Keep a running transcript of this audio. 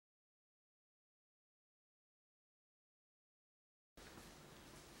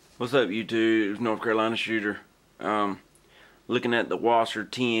What's up, YouTube? It's North Carolina Shooter. Looking at the Wasr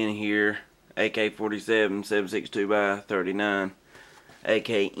 10 here, AK-47 7.62x39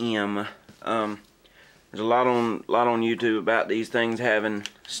 AKM. There's a lot on YouTube about these things having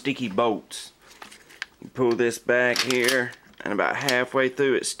sticky bolts. You pull this back here, and about halfway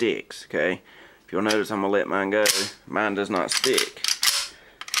through it sticks. Okay, if you'll notice, I'm gonna let mine go. Mine does not stick.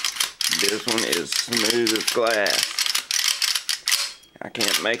 This one is smooth as glass. I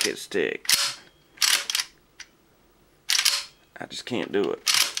can't make it stick. I just can't do it.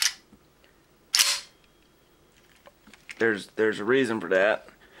 There's a reason for that.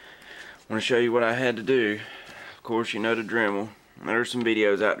 I want to show you what I had to do. Of course, you know the Dremel. There's some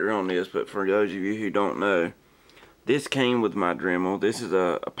videos out there on this, but for those of you who don't know, this came with my Dremel. This is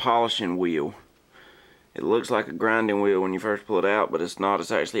a polishing wheel. It looks like a grinding wheel when you first pull it out, but it's not. It's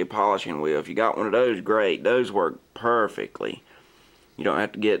actually a polishing wheel. If you got one of those, great. Those work perfectly. You don't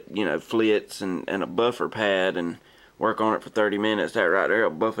have to get, you know, flits and a buffer pad and work on it for 30 minutes. That right there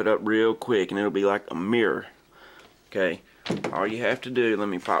will buff it up real quick, and it'll be like a mirror. Okay, all you have to do, let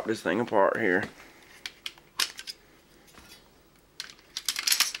me pop this thing apart here.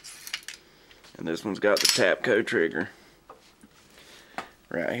 And this one's got the Tapco trigger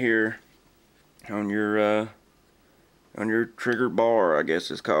right here on your trigger bar, I guess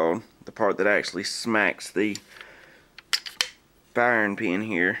it's called, the part that actually smacks the firing pin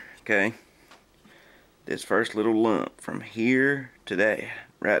here. Okay, this first little lump from here to that,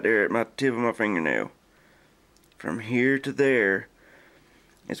 right there at my tip of my fingernail, from here to there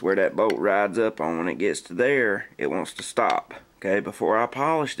is where that bolt rides up on. When it gets to there, it wants to stop. Okay, before I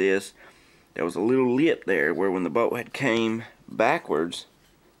polished this, there was a little lip there where when the bolt had came backwards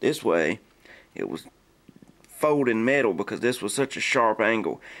this way, it was folding metal because this was such a sharp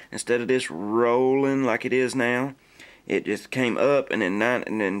angle. Instead of this rolling like it is now, it just came up and then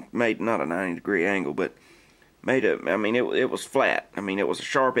made not a 90-degree angle, but made a, I mean, it was flat. I mean, it was a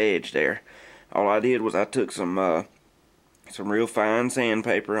sharp edge there. All I did was I took some real fine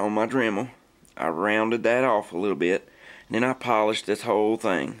sandpaper on my Dremel. I rounded that off a little bit, and then I polished this whole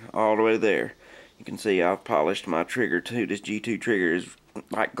thing all the way there. You can see I've polished my trigger too. This G2 trigger is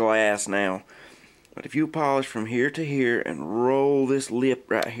like glass now. But if you polish from here to here and roll this lip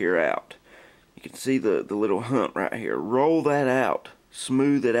right here out, you can see the little hump right here. Roll that out,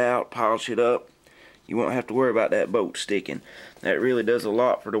 smooth it out, polish it up. You won't have to worry about that bolt sticking. That really does a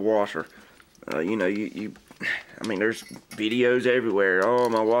lot for the washer. You know, I mean, there's videos everywhere. Oh,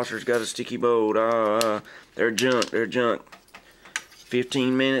 my washer's got a sticky bolt. They're junk. They're junk.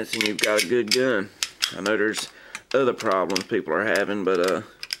 15 minutes and you've got a good gun. I know there's other problems people are having, but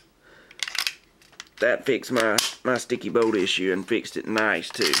that fixed my sticky bolt issue and fixed it nice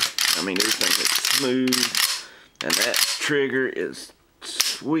too. I mean, this thing is smooth, and that trigger is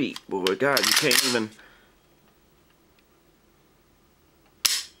sweet. Boy, God, you can't even,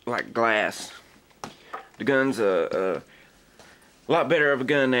 like glass. The gun's a lot better of a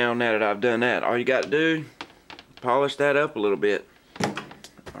gun now that I've done that. All you got to do, polish that up a little bit.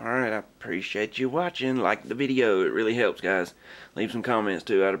 Alright, I appreciate you watching. Like the video, it really helps, guys. Leave some comments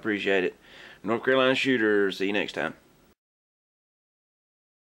too, I'd appreciate it. North Carolina Shooter, see you next time.